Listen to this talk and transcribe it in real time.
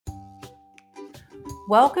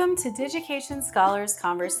Welcome to Digication Scholars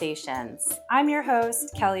Conversations. I'm your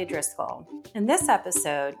host, Kelly Driscoll. In this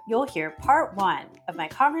episode, you'll hear part one of my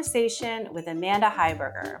conversation with Amanda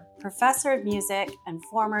Heiberger, professor of music and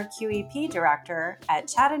former QEP director at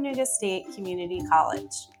Chattanooga State Community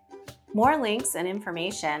College. More links and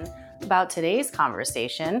information about today's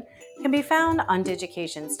conversation can be found on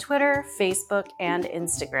Digication's Twitter, Facebook, and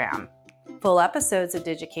Instagram. Full episodes of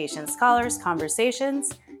Digication Scholars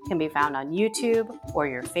Conversations can be found on YouTube or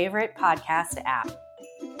your favorite podcast app.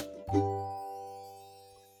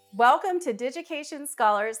 Welcome to Digication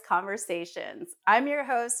Scholars Conversations. I'm your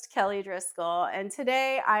host, Kelly Driscoll, and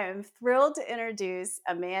today I am thrilled to introduce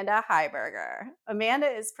Amanda Heiberger. Amanda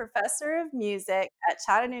is professor of music at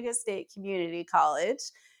Chattanooga State Community College,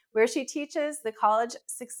 where she teaches the College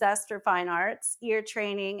Success for Fine Arts, ear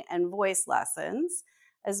training, and voice lessons,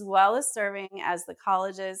 as well as serving as the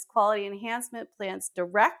college's Quality Enhancement Plan's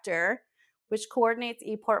director, which coordinates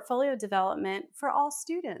ePortfolio development for all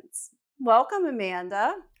students. Welcome,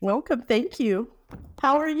 Amanda. Welcome. Thank you.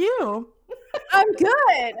 How are you? I'm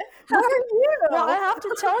good. How are you? Well, I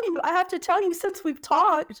have to tell you, since we've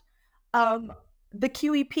talked, the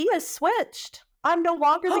QEP has switched. I'm no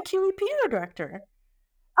longer the QEP director.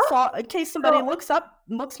 So in case somebody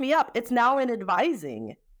looks me up, it's now in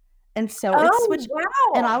advising. And so it's switched, wow.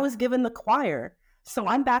 And I was given the choir. So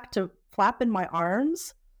I'm back to flapping my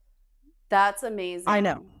arms. That's amazing. I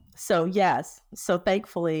know. So yes. So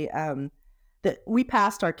thankfully, that we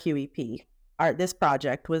passed our QEP. This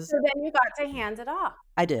project was. So then you got to hand it off.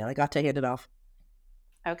 I did. I got to hand it off.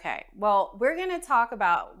 Okay. Well, we're going to talk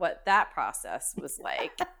about what that process was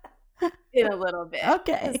like in a little bit.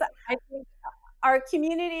 Okay. I think our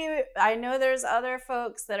community, I know there's other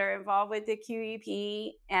folks that are involved with the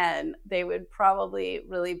QEP, and they would probably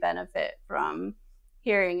really benefit from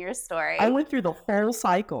hearing your story. I went through the whole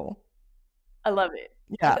cycle. I love it.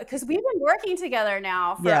 Yeah. Because we've been working together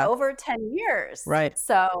now for over 10 years. Right.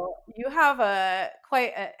 So you have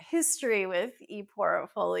quite a history with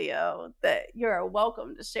ePortfolio that you're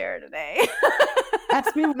welcome to share today.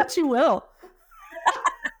 Ask me what you will.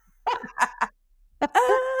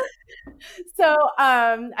 So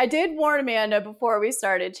I did warn Amanda before we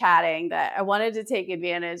started chatting that I wanted to take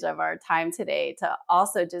advantage of our time today to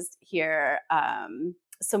also just hear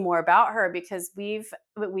some more about her, because we've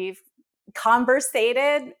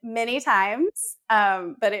conversated many times,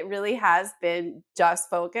 but it really has been just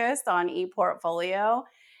focused on ePortfolio.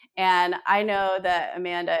 And I know that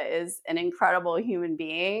Amanda is an incredible human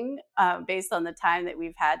being based on the time that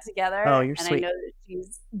we've had together. Oh, you're sweet. I know that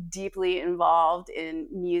she's deeply involved in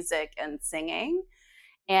music and singing.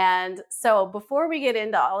 And so before we get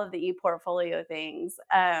into all of the ePortfolio things,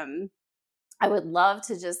 I would love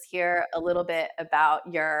to just hear a little bit about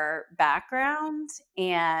your background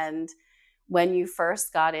and when you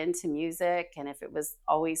first got into music, and if it was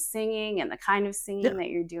always singing and the kind of singing that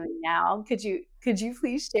you're doing now. Could you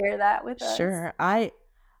please share that with us? Sure. I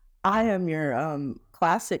am your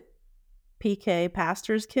classic PK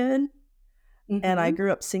pastor's kid, and I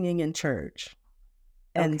grew up singing in church.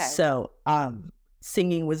 And so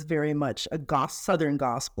singing was very much a Southern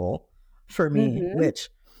gospel for me, which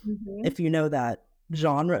if you know that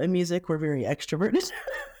genre of music, we're very extroverted.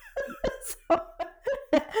 So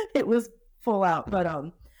it was full out, but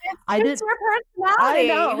it's your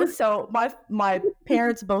personality. I know. So my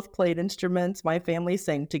parents both played instruments. My family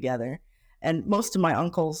sang together, and most of my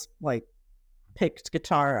uncles picked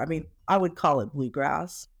guitar. I mean, I would call it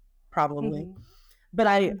bluegrass, probably. But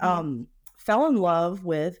I fell in love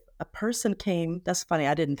with a person came. That's funny.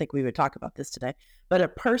 I didn't think we would talk about this today,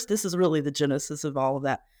 but this is really the genesis of all of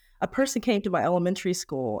that. A person came to my elementary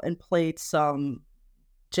school and played some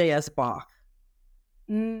J.S. Bach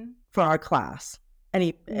for our class. And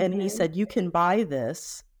he said, you can buy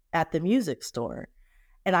this at the music store.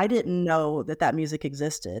 And I didn't know that music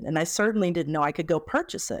existed. And I certainly didn't know I could go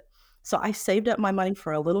purchase it. So I saved up my money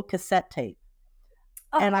for a little cassette tape.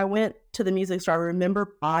 And I went to the music store. I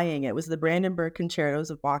remember buying it. It was the Brandenburg Concertos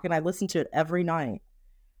of Bach. And I listened to it every night,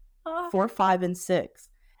 4, 5, and 6.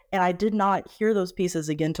 And I did not hear those pieces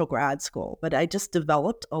again till grad school. But I just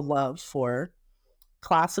developed a love for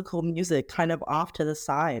classical music kind of off to the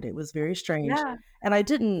side. It was very strange. Yeah. And I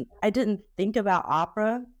didn't think about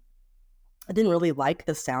opera. I didn't really like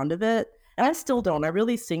the sound of it. And I still don't. I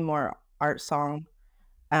really sing more art song.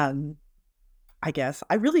 I guess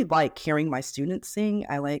I really like hearing my students sing.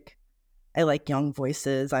 I like young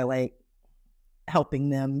voices. I like helping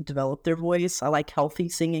them develop their voice. I like healthy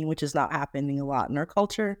singing, which is not happening a lot in our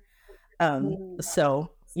culture.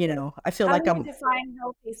 So, I feel How like do you define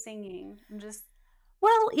healthy singing?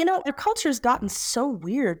 Well, our culture's gotten so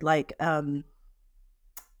weird.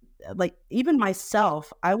 like even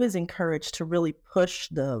myself, I was encouraged to really push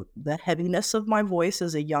the heaviness of my voice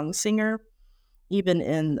as a young singer, even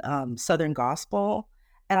in Southern gospel.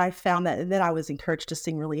 And I found that, and then I was encouraged to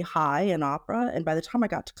sing really high in opera. And by the time I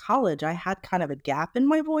got to college, I had kind of a gap in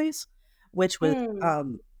my voice, which was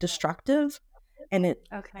Mm. destructive. And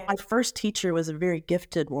Okay. my first teacher was a very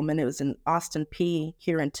gifted woman. It was in Austin P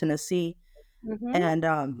here in Tennessee. Mm-hmm.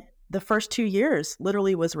 And the first 2 years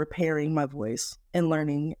literally was repairing my voice and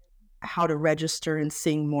learning how to register and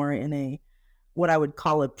sing more in what I would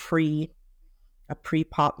call a pre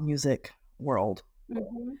pop music world.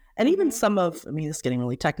 Mm-hmm. And even Mm-hmm. some of, I mean, it's getting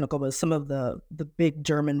really technical, but some of the big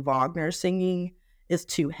German Wagner singing is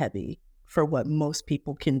too heavy for what most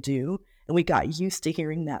people can do. And we got used to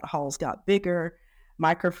hearing that. Halls got bigger,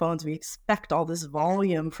 microphones, we expect all this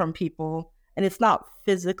volume from people, and it's not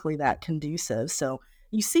physically that conducive. So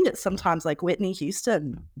you see it sometimes, like Whitney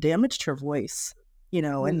Houston damaged her voice, and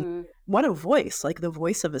Mm-hmm. what a voice, like the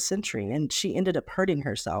voice of a century. And she ended up hurting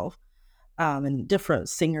herself. And different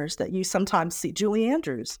singers that you sometimes see. Julie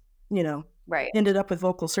Andrews, Right. ended up with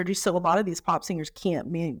vocal surgery. So a lot of these pop singers can't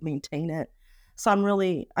maintain it. So I'm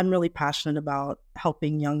really passionate about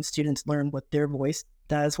helping young students learn what their voice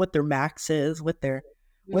does, what their max is, what their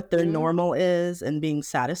Mm-hmm. normal is, and being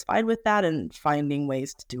satisfied with that, and finding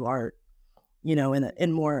ways to do art,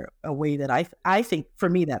 in more a way that I think for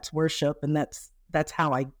me that's worship, and that's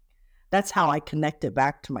how I connect it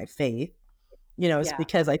back to my faith. It's Yeah.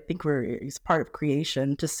 because I think it's part of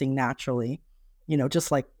creation to sing naturally,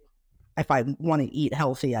 just like if I want to eat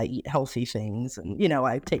healthy, I eat healthy things. And,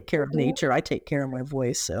 I take care of Mhm. nature, I take care of my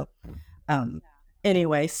voice. So, um,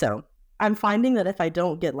 anyway, so I'm finding that if I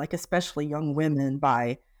don't get, like, especially young women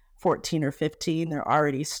by 14 or 15, they're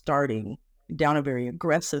already starting down a very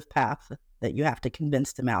aggressive path that you have to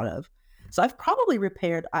convince them out of. So I've probably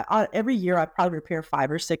repaired, every year I probably repair 5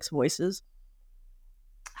 or 6 voices.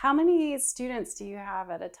 How many students do you have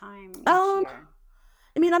at a time each Um, year?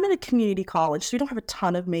 I mean, I'm in a community college, so we don't have a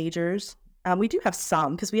ton of majors. We do have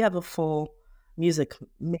some because we have a full music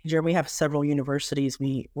major. And we have several universities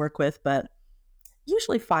we work with, but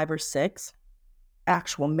usually 5 or 6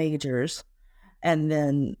 actual majors, and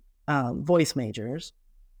then voice majors.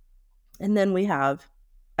 And then I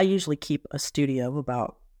usually keep a studio of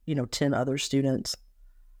about 10 other students.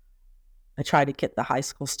 I try to get the high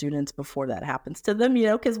school students before that happens to them,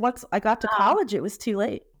 because once I got to Oh. college, it was too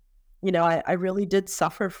late. I really did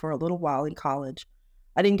suffer for a little while in college.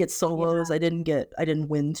 I didn't get Yeah. solos. I didn't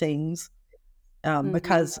win things Mm-hmm.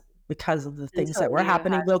 because of the things Until that were you had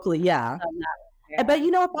happening locally. Yeah. done that But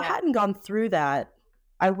repair. if I Yeah. hadn't gone through that,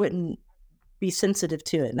 I wouldn't be sensitive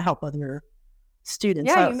to it and help other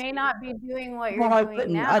students. Yeah, you may not be doing what you're Well, I doing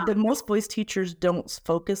wouldn't. now. The most voice teachers don't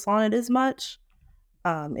focus on it as much.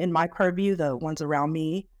 In my purview, the ones around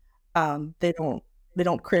me, they don't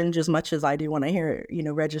cringe as much as I do when I hear,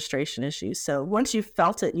 registration issues. So once you've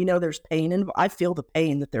felt it, there's pain, and I feel the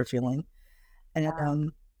pain that they're feeling. And Yeah.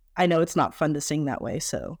 I know it's not fun to sing that way.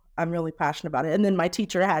 So I'm really passionate about it. And then my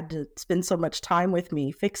teacher had to spend so much time with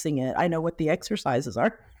me fixing it. I know what the exercises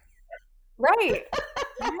are. Right.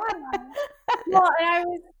 Yeah. Well, and I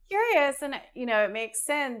was curious, and it makes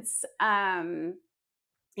sense. Having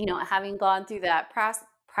gone through that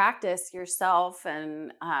practice yourself,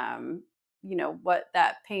 and what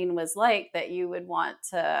that pain was like, that you would want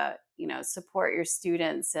to support your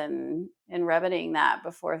students and remedying that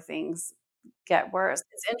before things get worse.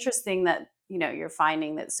 It's interesting that you're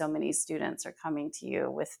finding that so many students are coming to you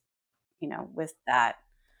with that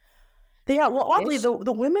Yeah. Well, oddly, issue.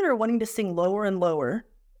 the women are wanting to sing lower and lower,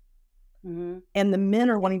 Mm-hmm. and the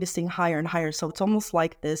men are wanting to sing higher and higher. So it's almost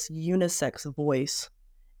like this unisex voice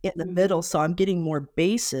in the middle. Mm-hmm. So I'm getting more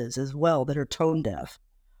basses as well that are tone deaf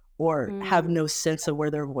or have Mm-hmm. no sense of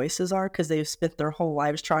where their voices are because they've spent their whole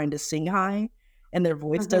lives trying to sing high and their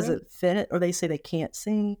voice Mm-hmm. doesn't fit, or they say they can't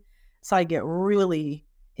sing. So I get really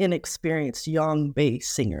inexperienced young bass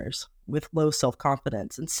singers with low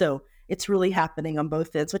self-confidence. And so it's really happening on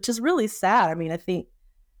both ends, which is really sad. I mean, I think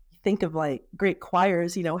of like great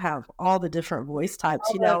choirs, have all the different voice types,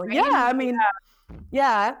 All the Yeah, range. I mean,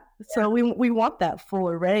 yeah. So we want that full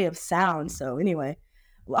array of sound. So anyway,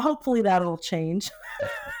 hopefully that'll change.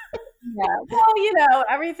 Yeah. Well,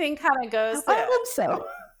 everything kind of goes I to. hope so.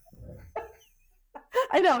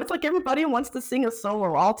 I know, it's like everybody wants to sing a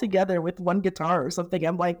solo all together with one guitar or something.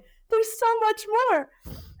 I'm like, there's so much more.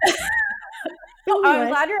 I'm Anyway,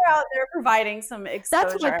 glad you're out there providing some that's my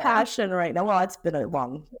exposure. passion right now. Well, it's been a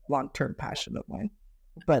long-term passion of mine,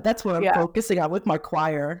 but that's what I'm Yeah. focusing on with my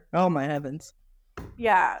choir. Oh my heavens,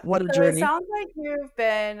 Yeah. what a So it journey! sounds like you've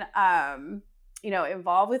been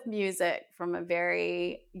involved with music from a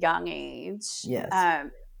very young age. Yes.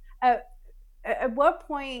 At, at what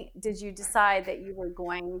point did you decide that you were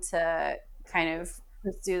going to kind of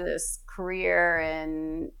pursue this career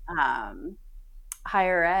in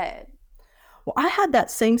higher ed? Well, I had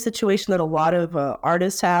that same situation that a lot of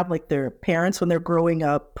artists have, like their parents when they're growing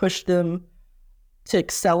up push them to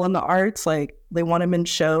excel in the arts. Like they want them in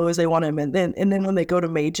shows, they want them and then when they go to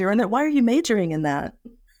major, and then why are you majoring in that?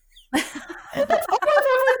 That's all I've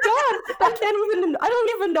ever done. I don't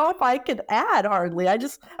even know if I could add hardly. I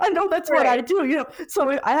know that's what I Right. do.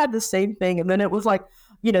 So I had the same thing. And then it was like,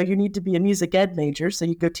 you need to be a music ed major. So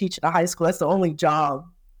you go teach in a high school. That's the only job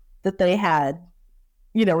that they had,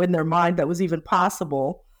 in their mind that was even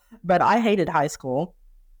possible. But I hated high school.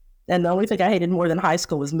 And the only thing I hated more than high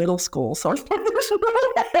school was middle school. So I was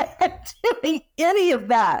not doing any of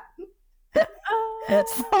that. I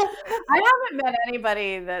haven't met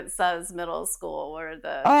anybody that says middle school or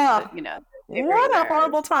the what a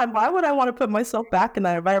horrible time. Why would I want to put myself back in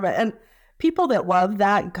that environment? And people that love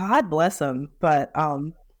that, God bless them. But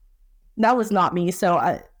that was not me. So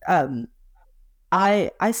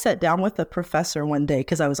I sat down with a professor one day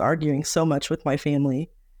because I was arguing so much with my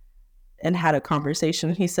family and had a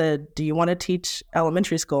conversation. He said, "Do you want to teach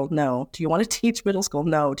elementary school? No. Do you want to teach middle school?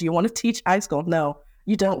 No. Do you want to teach high school? No.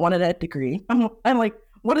 You don't want an ed degree." I'm like,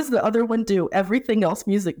 what does the other one do? Everything else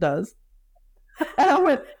music does. And I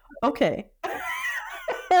went, okay. And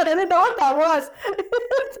I didn't know what that was.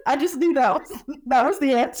 I just knew that was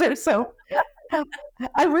the answer. So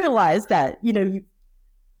I realized that,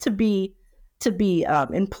 to be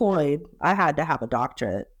employed, I had to have a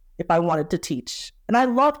doctorate if I wanted to teach. And I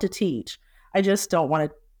love to teach. I just didn't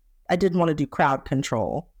want to do crowd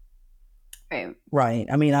control. Right.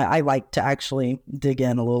 I mean, I like to actually dig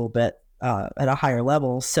in a little bit at a higher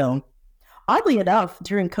level. So oddly enough,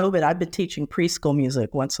 during COVID, I've been teaching preschool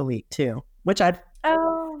music once a week too, which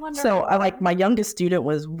wonderful. So I like my youngest student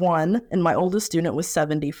was 1 and my oldest student was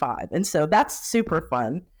 75. And so that's super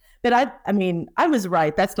fun. But I mean, I was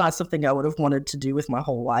right. That's not something I would have wanted to do with my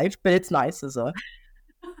whole life, but it's nice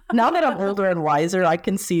now that I'm older and wiser, I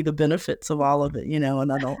can see the benefits of all of it,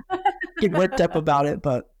 and I don't get worked up about it,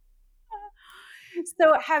 but.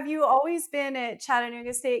 So have you always been at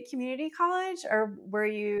Chattanooga State Community College, or were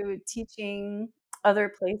you teaching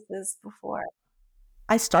other places before?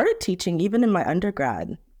 I started teaching even in my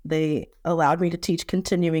undergrad. They allowed me to teach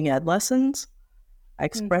continuing ed lessons. I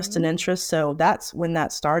expressed an interest, so that's when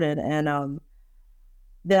that started. And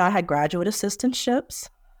then I had graduate assistantships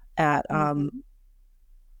at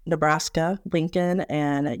Nebraska, Lincoln,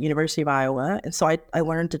 and at University of Iowa. And so I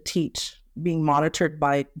learned to teach, being monitored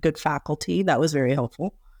by good faculty. That was very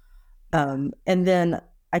helpful. And then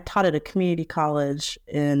I taught at a community college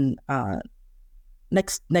in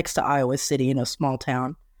next to Iowa City, in a small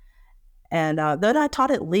town. And then I taught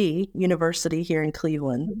at Lee University here in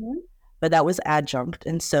Cleveland, but that was adjunct.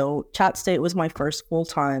 And so Chat State was my first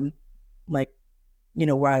full-time, like,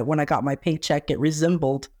 when I got my paycheck, it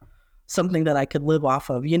resembled something that I could live off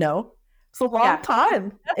of, It's a long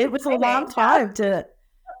time. It was a long time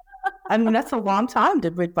that's a long time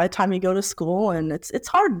by the time you go to school, and it's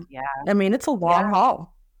hard. Yeah. I mean, it's a long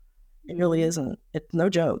haul. It really isn't. It's no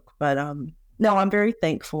joke. But no, I'm very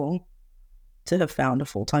thankful to have found a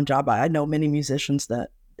full-time job. I know many musicians that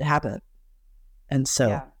haven't. And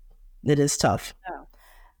so it is tough. Oh.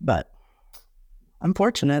 But I'm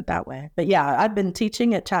fortunate that way. But yeah, I've been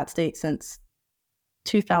teaching at Chat State since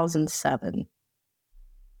 2007.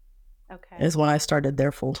 Okay. Is when I started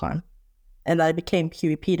there full-time. And I became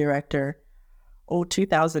QEP director,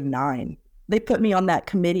 2009. They put me on that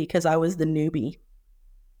committee because I was the newbie.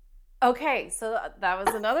 Okay, so that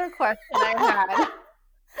was another question I had.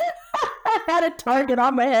 I had a target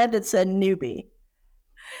on my head that said newbie.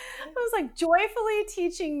 I was like, joyfully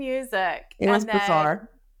teaching music. It was bizarre.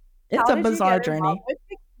 It's a bizarre journey. With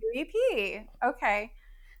the QEP. Okay.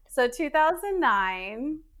 So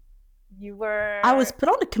 2009, you were... I was put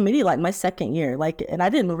on a committee like my second year, and I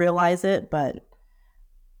didn't realize it, but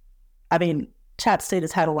I mean, Chat State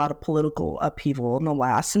has had a lot of political upheaval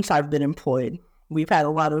since I've been employed. We've had a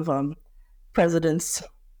lot of presidents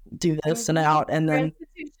do this and out, and then... Your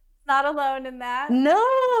institution's not alone in that. No,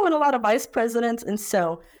 and a lot of vice presidents, and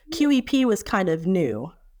so QEP was kind of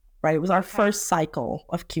new, right? It was our first cycle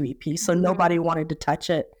of QEP, so nobody wanted to touch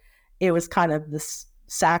it. It was kind of this...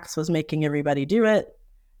 Sachs was making everybody do it.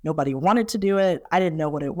 Nobody wanted to do it. I didn't know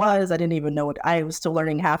what it was. I didn't even know I was still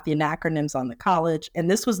learning half the acronyms on the college.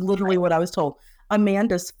 And this was literally what I was told.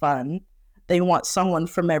 Amanda's fun. They want someone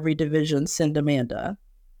from every division. Send Amanda.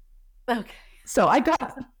 Okay. So I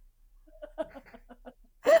got...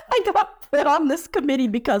 I got put on this committee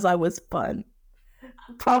because I was fun.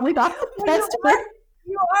 Probably not the best word.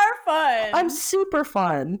 You are fun. I'm super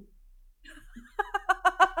fun.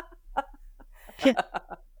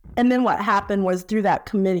 And then what happened was through that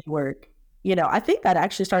committee work, I think that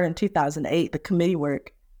actually started in 2008, the committee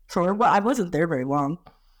work. So I wasn't there very long.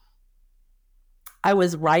 I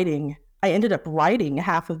ended up writing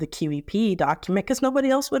half of the QEP document because nobody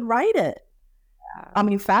else would write it. Yeah. I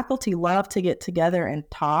mean, faculty love to get together and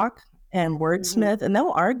talk and wordsmith, and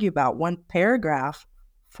they'll argue about one paragraph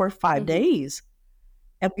for 5 days.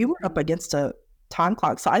 And we were up against a time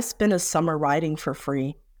clock. So I spent a summer writing for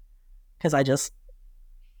free because I just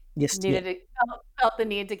felt the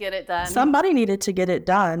need to get it done. Somebody needed to get it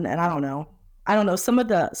done, and I don't know. Some of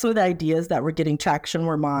the ideas that were getting traction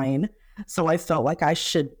were mine. So I felt like I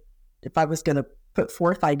should, if I was going to put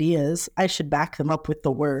forth ideas, I should back them up with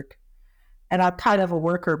the work. And I'm kind of a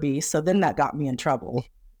worker bee, so then that got me in trouble.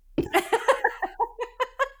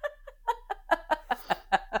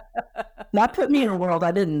 That put me in a world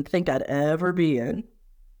I didn't think I'd ever be in.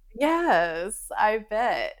 Yes, I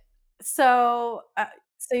bet. So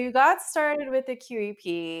you got started with the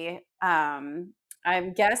QEP.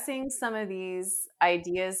 I'm guessing some of these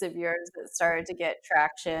ideas of yours that started to get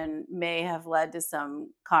traction may have led to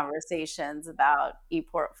some conversations about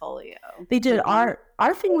ePortfolio. They did. Our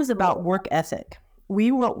thing was about work ethic.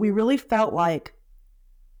 We really felt like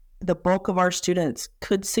the bulk of our students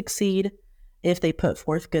could succeed if they put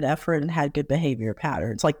forth good effort and had good behavior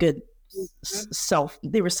patterns, like good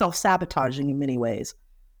they were self-sabotaging in many ways,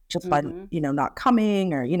 just by, not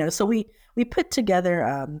coming or, so we put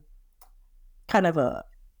together kind of a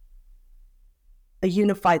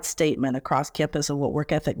unified statement across campus of what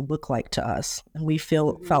work ethic looked like to us. And we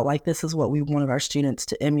felt like this is what we wanted our students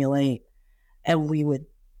to emulate. And we would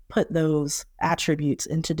put those attributes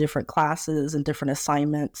into different classes and different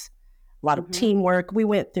assignments, a lot of teamwork. We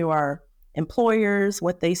went through our employers,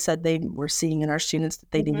 what they said they were seeing in our students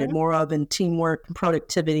that they needed more of, and teamwork and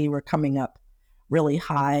productivity were coming up really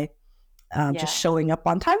high, just showing up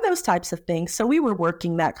on time, those types of things. So we were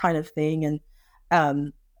working that kind of thing.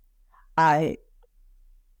 And I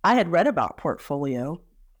had read about ePortfolio,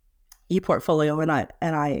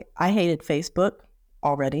 and I hated Facebook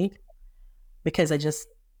already because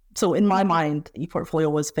so in my mind, ePortfolio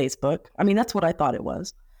was Facebook. I mean, that's what I thought it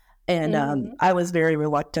was. And I was very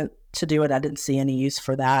reluctant to do it. I didn't see any use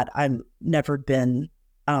for that. I've never been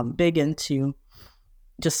big into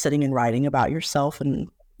just sitting and writing about yourself and,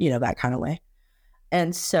 that kind of way.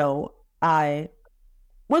 And so I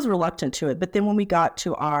was reluctant to it. But then when we got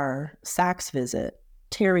to our SACS visit,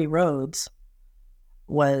 Terry Rhodes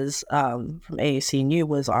was from AAC&U,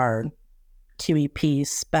 was our QEP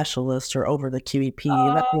specialist, or over the QEP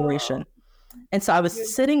evaluation. And so I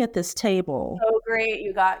was sitting at this table. So great.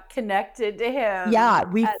 You got connected to him. Yeah.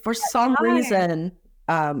 For some reason,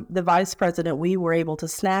 the vice president, we were able to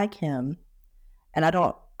snag him. And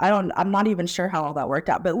I'm not even sure how all that worked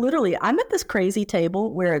out, but literally I'm at this crazy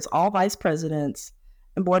table where it's all vice presidents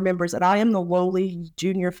and board members, and I am the lowly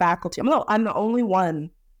junior faculty. I'm the only one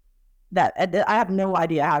that I have no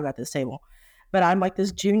idea how I got this table, but I'm like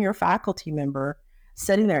this junior faculty member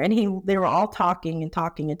sitting there, and they were all talking, and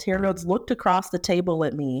Terry Rhodes looked across the table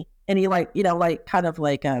at me, and he kind of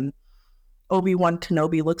like Obi-Wan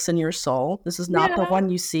Kenobi looks in your soul. This is not the one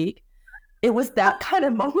you seek. It was that kind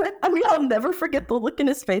of moment. I mean, I'll never forget the look in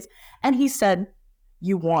his face. And he said,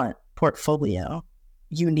 "You want portfolio.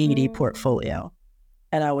 You need ePortfolio."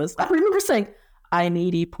 And I remember saying, "I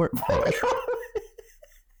need ePortfolio."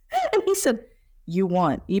 And he said, "You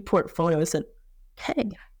want ePortfolio?" I said,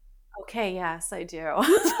 Okay, yes, I do.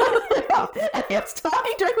 It's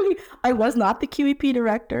talking directly. I was not the QEP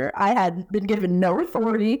director. I had been given no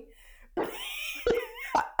authority.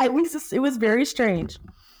 It was very strange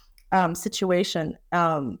situation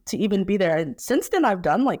to even be there. And since then, I've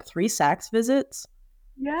done like 3 SACS visits.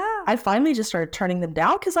 Yeah. I finally just started turning them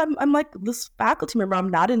down because I'm like this faculty member. I'm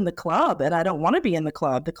not in the club, and I don't want to be in the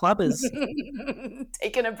club. The club is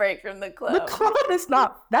taking a break from the club. The club is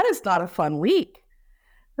not a fun week.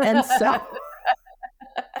 And so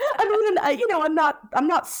I mean, I'm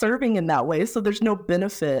not serving in that way, so there's no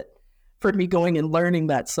benefit for me going and learning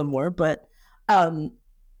that somewhere. But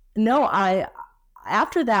no,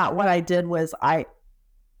 after that, what I did was I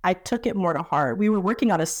took it more to heart. We were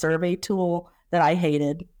working on a survey tool that I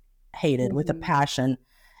hated with a passion,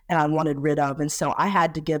 and I wanted rid of. And so I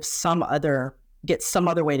had to get some other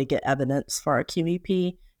way to get evidence for our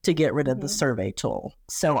QEP to get rid of the survey tool.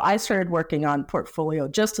 So I started working on portfolio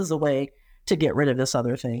just as a way to get rid of this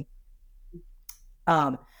other thing.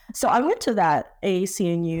 So I went to that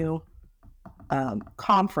AAC&U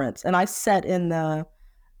conference, and I sat in the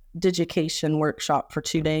Digication workshop for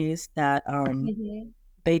 2 days that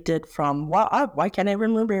they did from, why can't I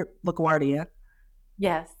remember, LaGuardia.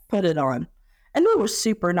 Yes. Put it on. And they were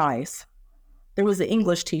super nice. There was an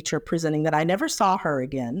English teacher presenting that I never saw her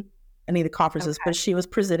again, any of the conferences, but she was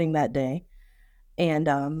presenting that day.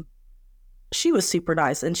 And she was super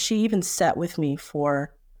nice. And she even sat with me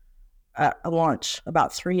for a lunch,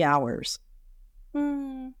 about 3 hours,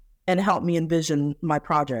 and helped me envision my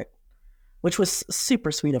project, which was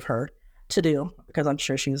super sweet of her to do, because I'm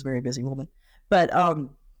sure she was a very busy woman. But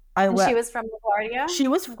she was from LaGuardia?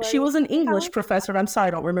 She was an English professor. I'm sorry,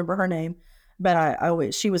 I don't remember her name.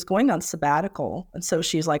 But she was going on sabbatical. And so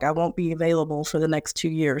she's like, I won't be available for the next 2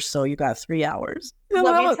 years. So you got 3 hours. Let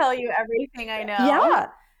me tell you everything I know. Yeah.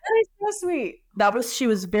 That is so sweet. She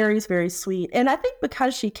was very, very sweet. And I think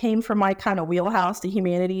because she came from my kind of wheelhouse, the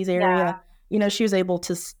humanities area, she was able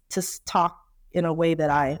to talk in a way that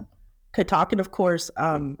I could talk. And of course,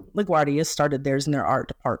 LaGuardia started theirs in their art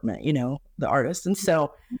department, the artists. And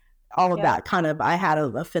so all of that kind of, I had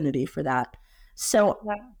an affinity for that. So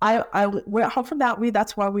I went home from that.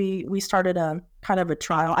 That's why we started a kind of a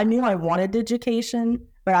trial. I knew I wanted education,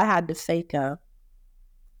 but I had to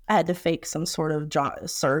fake some sort of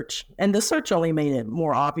search, and the search only made it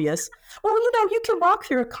more obvious. Well, you can walk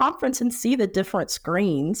through a conference and see the different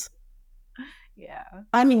screens. Yeah.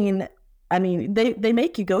 I mean, they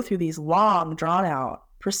make you go through these long, drawn out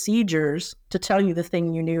procedures to tell you the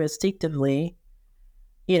thing you knew instinctively,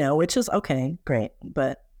 which is okay, great.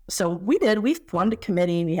 But so we formed a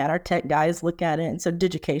committee, we had our tech guys look at it. And so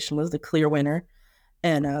Digication was the clear winner.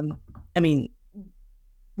 And,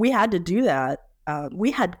 we had to do that.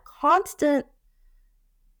 We had constant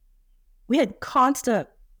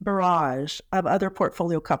barrage of other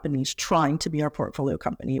portfolio companies trying to be our portfolio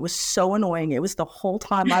company. It was so annoying. It was the whole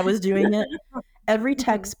time I was doing it. Every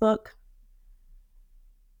textbook,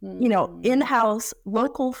 in-house,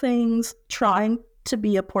 local things, trying to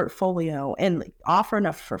be a portfolio and offer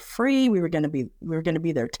enough for free. We were going to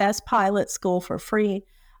be their test pilot school for free.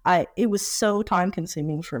 It was so time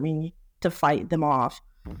consuming for me to fight them off.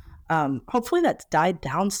 Hopefully that's died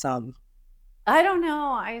down some. I don't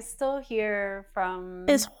know. I still hear from...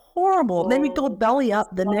 It's horrible. Then we go belly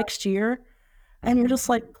up the next year and you're just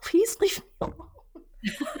like, please leave me alone.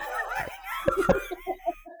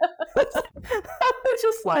 It's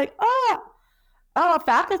just like,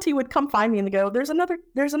 faculty would come find me and go, there's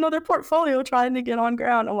another portfolio trying to get on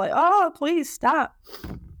ground. I'm like, please stop.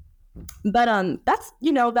 But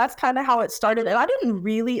that's kind of how it started. And I didn't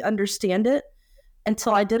really understand it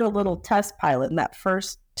until I did a little test pilot in that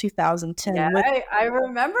first 2010. Yeah, I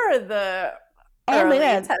remember the early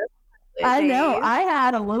test pilot I days. know. I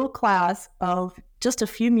had a little class of just a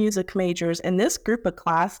few music majors, and this group of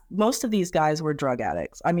class, most of these guys were drug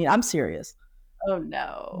addicts. I mean, I'm serious. Oh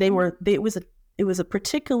no. It was a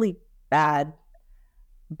particularly bad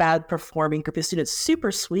performing group of students,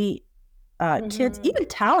 super sweet kids, even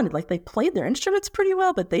talented. Like they played their instruments pretty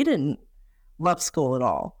well, but they didn't love school at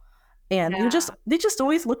all. And they just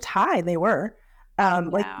always looked high. They were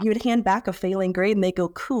like you would hand back a failing grade and they go,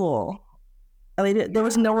 cool. There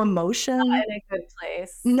was no emotion. Not in a good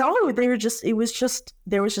place. No, there was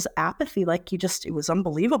just apathy. Like it was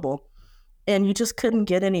unbelievable. And you just couldn't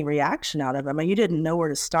get any reaction out of them. And you didn't know where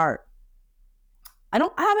to start. I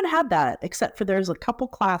haven't had that, except for there's a couple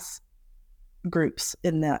class groups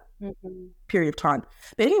in that period of time.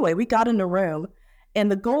 But anyway, we got in the room and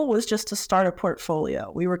the goal was just to start a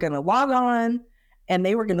portfolio. We were going to log on and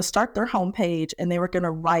they were going to start their homepage and they were going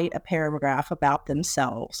to write a paragraph about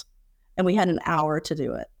themselves. And we had an hour to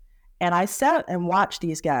do it. And I sat and watched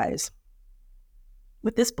these guys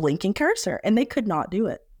with this blinking cursor and they could not do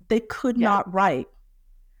it. They could not write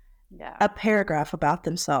a paragraph about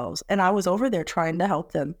themselves. And I was over there trying to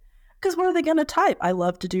help them. Because what are they going to type? I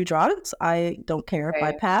love to do drawings. I don't care if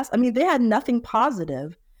I pass. I mean, they had nothing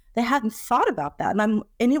positive. They hadn't thought about that. And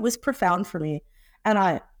it was profound for me. And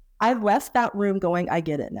I left that room going, I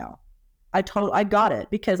get it now. I got it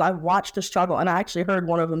because I watched the struggle. And I actually heard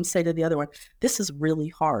one of them say to the other one, this is really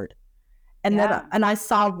hard. And then I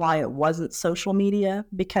saw why it wasn't social media,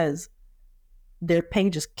 because their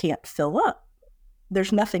pages can't fill up.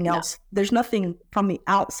 There's nothing else. There's nothing from the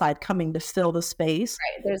outside coming to fill the space.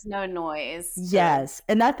 Right. There's no noise. Yes.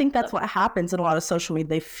 And I think that's what happens in a lot of social media.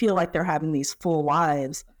 They feel like they're having these full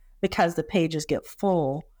lives because the pages get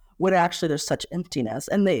full, when actually there's such emptiness.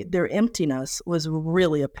 And their emptiness was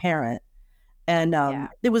really apparent. And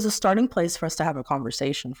it was a starting place for us to have a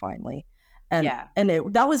conversation finally. And Yeah.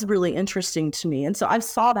 that was really interesting to me. And so I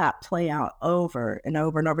saw that play out over and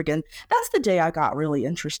over and over again. That's the day I got really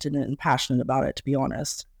interested in it and passionate about it, to be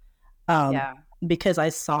honest. Um, Yeah. because I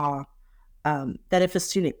saw that if a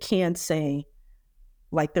student can say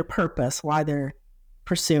like their purpose, why they're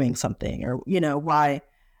pursuing something, or why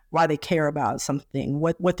they care about something,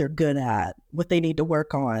 what they're good at, what they need to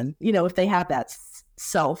work on, if they have that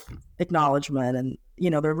self acknowledgement and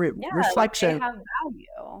their Yeah. Like they reflection. have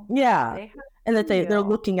value. Yeah. They have And that they're value.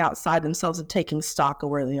 looking outside themselves and taking stock of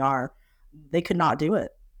where they are, they could not do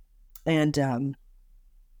it. And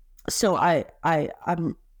so I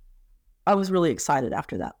was really excited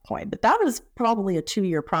after that point. But that was probably a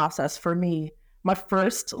 2-year process for me. My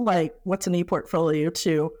first, like, what's an ePortfolio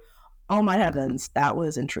to, oh my heavens, that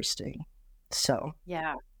was interesting. So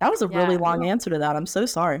Yeah. that was a really Yeah. long answer to that. I'm so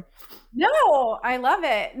sorry. No, I love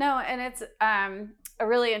it. No, and it's a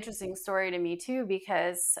really interesting story to me too,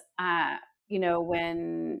 because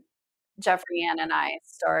when Jeffrey Ann and I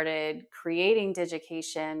started creating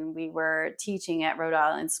Digication, we were teaching at Rhode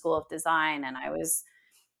Island School of Design, and I was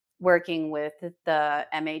working with the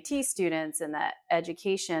MAT students in the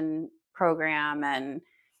education program, and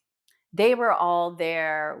they were all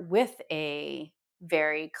there with a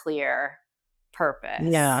very clear Yeah.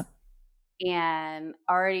 purpose and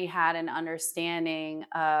already had an understanding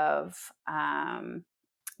of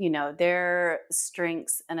their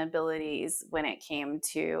strengths and abilities when it came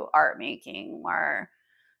to art making or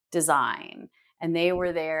design, and they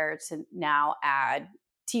were there to now add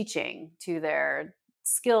teaching to their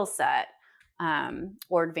skill set,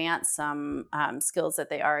 or advance some skills that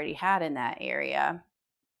they already had in that area.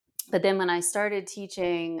 But then when I started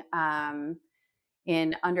teaching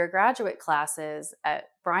in undergraduate classes at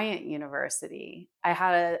Bryant University, I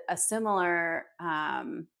had a similar.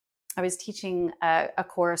 I was teaching a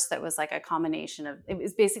course that was like a combination of. It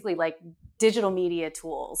was basically like digital media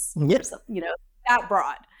tools, or Yep. something, that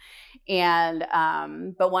broad. And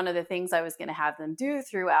but one of the things I was going to have them do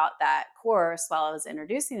throughout that course, while I was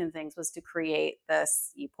introducing them things, was to create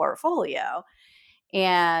this ePortfolio.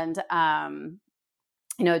 And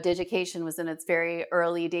Digication was in its very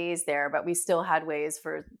early days there, but we still had ways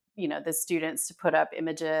for the students to put up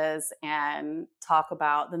images and talk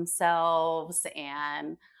about themselves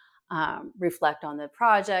and reflect on the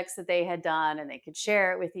projects that they had done, and they could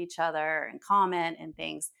share it with each other and comment and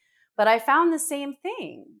things. But I found the same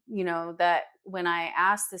thing, that when I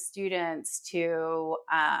asked the students to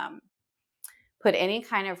put any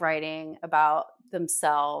kind of writing about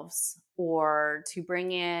themselves, or to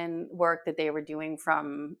bring in work that they were doing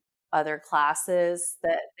from other classes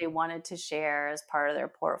that they wanted to share as part of their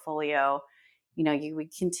portfolio, you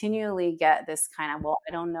would continually get this kind of, well,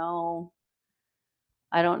 I don't know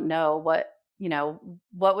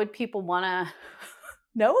what would people want to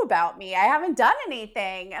know about me? I haven't done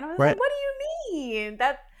anything. And I was like, Right. what do you mean?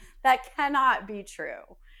 That cannot be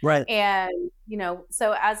true. Right. And,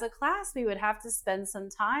 so as a class, we would have to spend some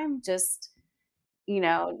time just, you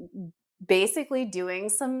know, basically doing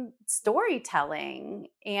some storytelling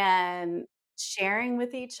and sharing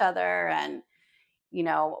with each other. And,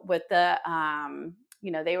 with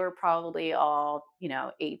they were probably all,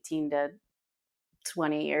 18 to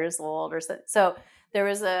 20 years old or so. So there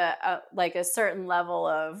was like a certain level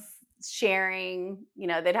of sharing,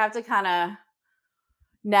 they'd have to kind of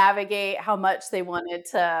navigate how much they wanted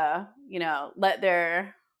to, let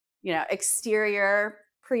their, exterior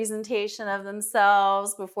presentation of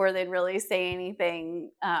themselves before they'd really say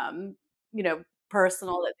anything,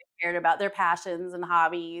 personal that they cared about, their passions and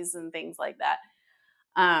hobbies and things like that.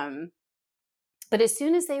 Um, but as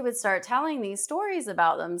soon as they would start telling these stories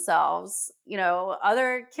about themselves,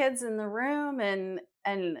 other kids in the room and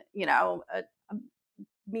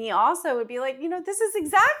me also would be like, this is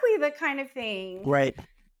exactly the kind of thing Right.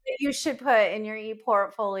 that you should put in your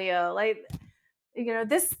ePortfolio. Like,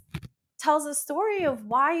 this tells a story of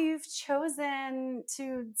why you've chosen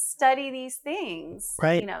to study these things,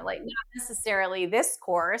 Right. like not necessarily this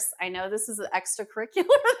course. I know this is an extracurricular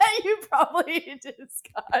that you probably just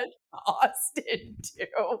got lost into.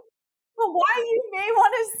 But why you may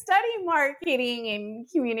want to study marketing and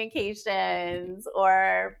communications,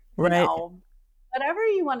 or, Right. whatever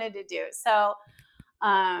you wanted to do. So,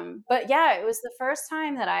 but yeah, it was the first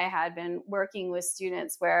time that I had been working with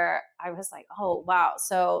students where I was like, oh, wow.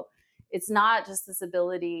 So it's not just this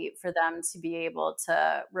ability for them to be able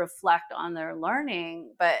to reflect on their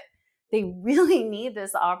learning, but they really need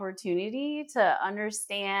this opportunity to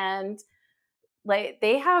understand, like,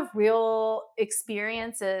 they have real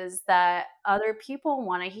experiences that other people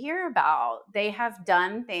want to hear about. They have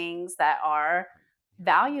done things that are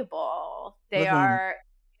valuable. They Mm-hmm. are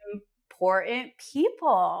important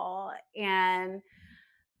people, and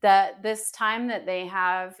that this time that they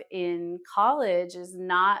have in college is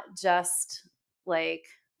not just like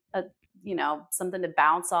a, something to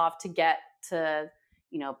bounce off to get to,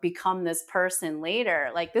 become this person later.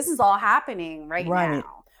 Like, this is all happening right Right.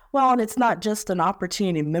 now. Well, and it's not just an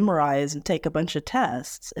opportunity to memorize and take a bunch of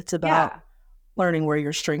tests. It's about Yeah. learning where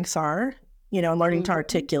your strengths are, and learning to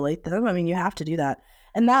articulate them. I mean, you have to do that.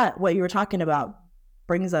 And that, what you were talking about,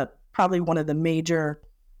 brings up probably one of the major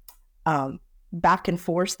back and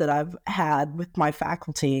forth that I've had with my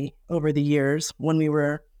faculty over the years when we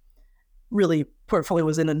were really, portfolio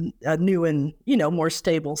was in a new and, more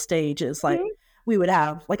stable stage. Is like, we would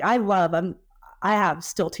have, like,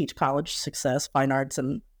 still teach college success, fine arts,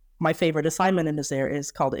 and my favorite assignment in this area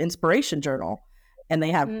is called Inspiration Journal. And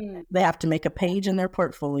they have to make a page in their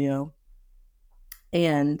portfolio.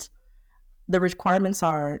 And the requirements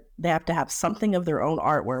are they have to have something of their own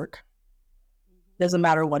artwork. Doesn't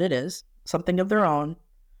matter what it is, something of their own.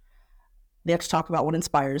 They have to talk about what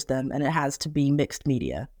inspires them, and it has to be mixed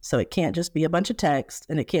media. So it can't just be a bunch of text,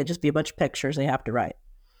 and it can't just be a bunch of pictures they have to write.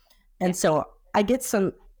 And so I get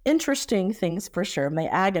some interesting things for sure, and they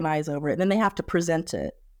agonize over it, and then they have to present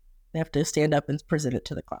it. They have to stand up and present it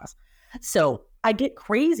to the class. So I get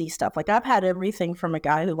crazy stuff. Like, I've had everything from a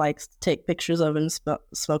guy who likes to take pictures of him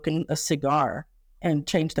smoking a cigar and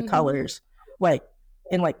change the colors, like,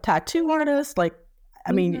 and like tattoo artists. Like,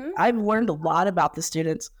 I mean, I've learned a lot about the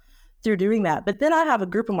students through doing that. But then I have a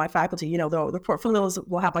group of my faculty, the portfolios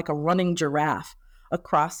will have like a running giraffe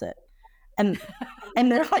across it. And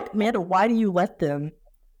they're like, Amanda, why do you let them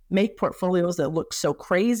make portfolios that look so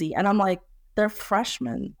crazy? And I'm like, they're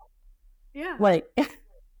freshmen. Yeah. Like,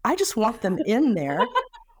 I just want them in there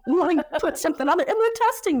wanting to put something on there. And they're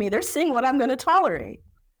testing me. They're seeing what I'm going to tolerate.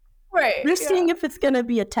 Right. They're seeing if it's going to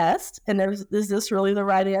be a test. And is this really the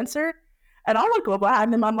right answer? And I'll go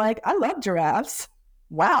behind them. I'm like, I love giraffes.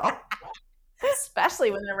 Wow. Especially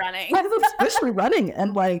when they're running. Especially running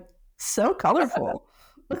and like so colorful.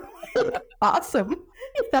 Awesome.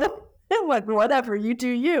 And like, whatever, you do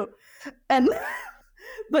you. And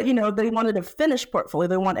but they wanted a finished portfolio.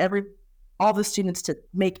 They want all the students to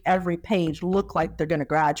make every page look like they're going to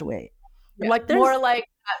graduate. Yeah. Like, more like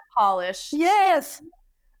that polished. Yes.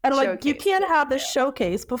 And showcase. Like, you can't have the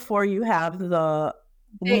showcase before you have the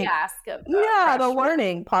they ask of the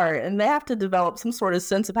learning part, and they have to develop some sort of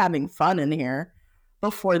sense of having fun in here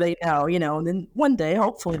before they know, and then one day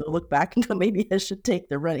hopefully they'll look back and go, maybe I should take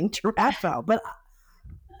the running giraffe out. But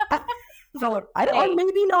I don't, or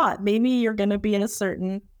maybe not. Maybe you're going to be in a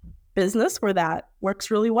certain business where that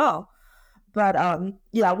works really well. But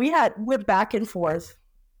we went back and forth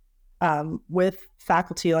with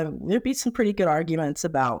faculty. Like, there'd be some pretty good arguments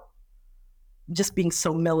about just being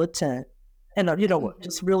so militant and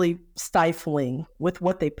just really stifling with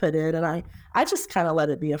what they put in. And I just kind of let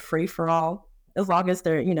it be a free for all, as long as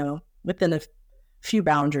they're within a few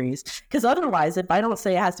boundaries. Because otherwise, if I don't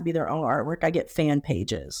say it has to be their own artwork, I get fan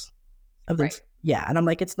pages of this. Right. Yeah, and I'm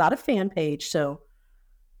like, it's not a fan page, so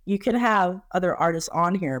you can have other artists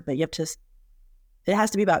on here, but it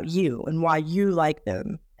has to be about you and why you like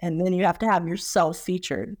them. And then you have to have yourself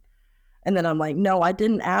featured. And then I'm like, no, I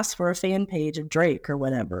didn't ask for a fan page of Drake or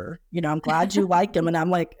whatever. I'm glad you like him. And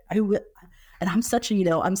I'm like, and I'm such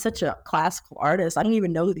a classical artist. I don't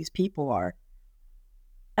even know who these people are.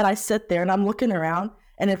 And I sit there and I'm looking around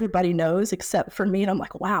and everybody knows except for me. And I'm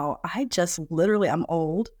like, wow, I'm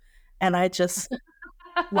old and I just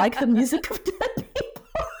like the music of dead people.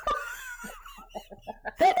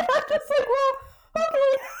 And I'm just like, well,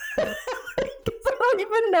 okay. I don't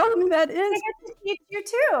even know who that is. I get to teach you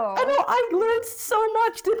too. I know, I learned so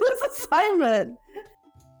much through this assignment.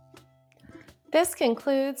 This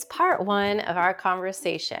concludes part 1 of our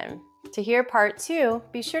conversation. To hear part 2,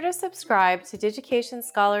 be sure to subscribe to Digication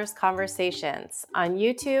Scholars Conversations on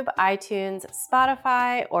YouTube, iTunes,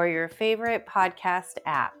 Spotify, or your favorite podcast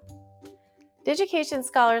app. Digication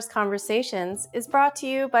Scholars Conversations is brought to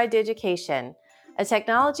you by Digication, a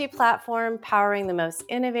technology platform powering the most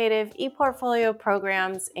innovative ePortfolio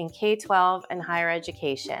programs in K-12 and higher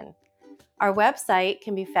education. Our website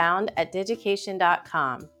can be found at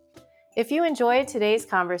digication.com. If you enjoyed today's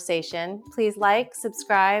conversation, please like,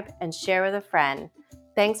 subscribe, and share with a friend.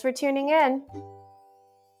 Thanks for tuning in.